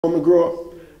When I grow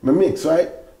up, I mix, right?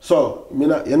 So, a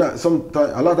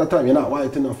lot of time, you're not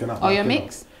white enough, you're not black you're enough.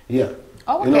 mixed? Yeah.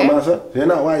 Oh, okay. You know what I'm saying? So you're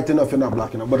not white enough, you're not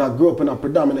black enough. But I grew up in a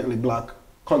predominantly black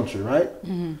country, right?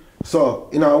 So,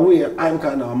 in a way, I'm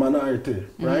kind of a minority,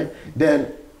 right?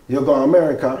 Then, you go to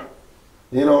America,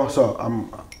 you know, so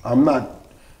I'm not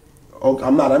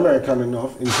American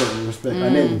enough in certain respect.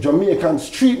 And then Jamaicans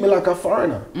treat me like a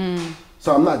foreigner.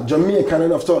 So I'm not Jamaican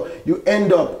enough. So you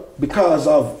end up, because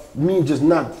of me just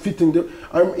not fitting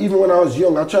even when I was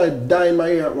young, I tried dyeing my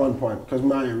hair at one point because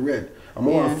my hair red. I'm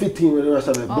more fitting with the rest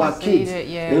of the black kids.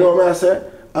 You know what I'm saying?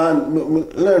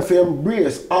 And learn to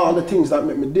embrace all the things that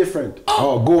make me different.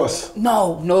 Oh, ghost.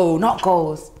 No, not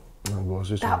ghost. No,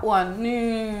 ghost. That one.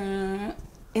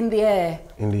 In the air.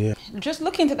 In the air. Just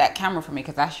look into that camera for me,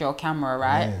 because that's your camera,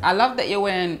 right? Yeah. I love that you're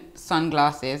wearing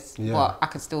sunglasses, but I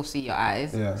can still see your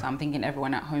eyes. Yeah. So I'm thinking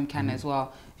everyone at home can as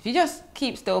well. If you just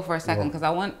keep still for a second, because I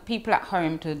want people at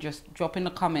home to just drop in the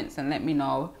comments and let me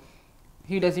know,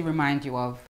 who does he remind you of?